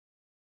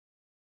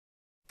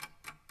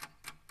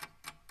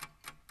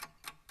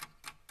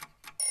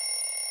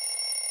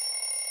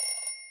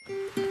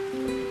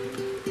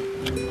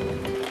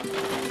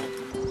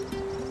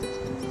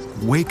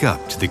wake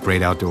up to the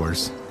great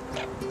outdoors.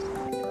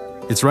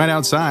 It's right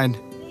outside,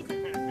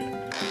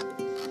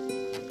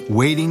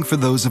 waiting for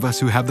those of us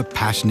who have the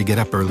passion to get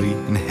up early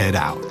and head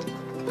out.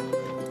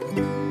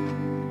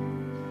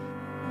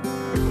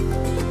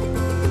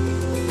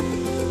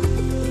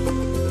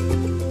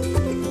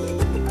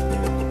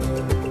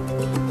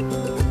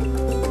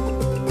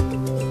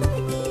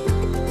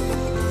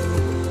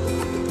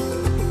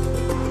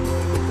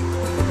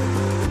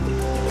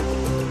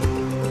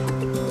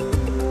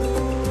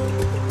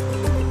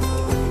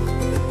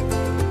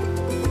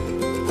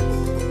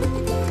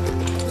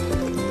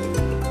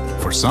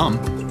 For some,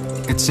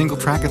 it's single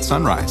track at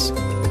sunrise.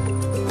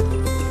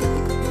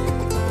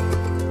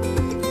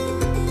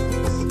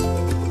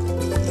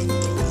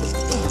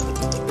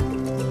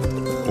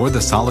 Or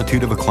the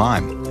solitude of a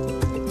climb.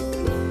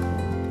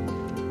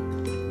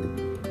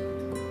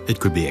 It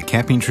could be a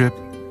camping trip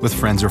with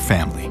friends or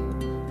family.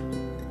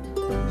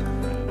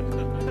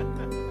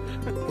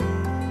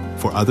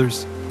 For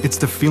others, it's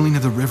the feeling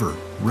of the river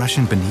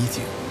rushing beneath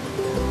you.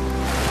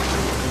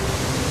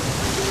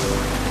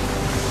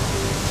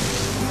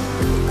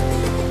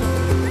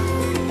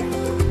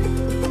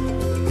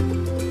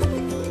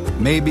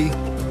 Maybe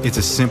it's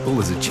as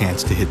simple as a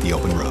chance to hit the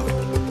open road.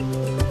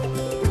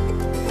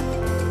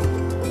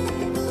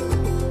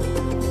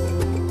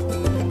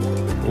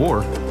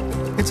 Or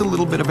it's a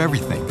little bit of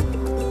everything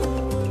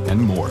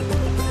and more.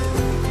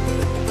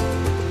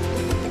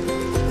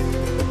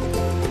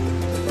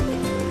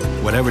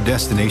 Whatever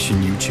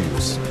destination you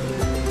choose.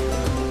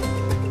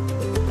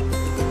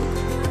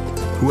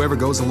 Whoever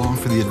goes along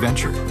for the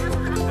adventure.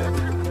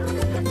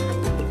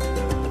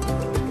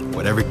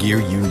 Whatever gear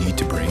you need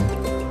to bring.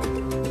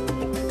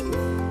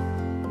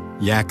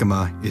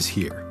 Yakima is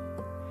here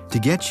to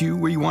get you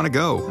where you want to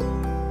go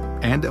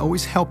and to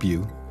always help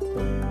you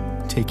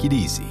take it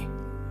easy.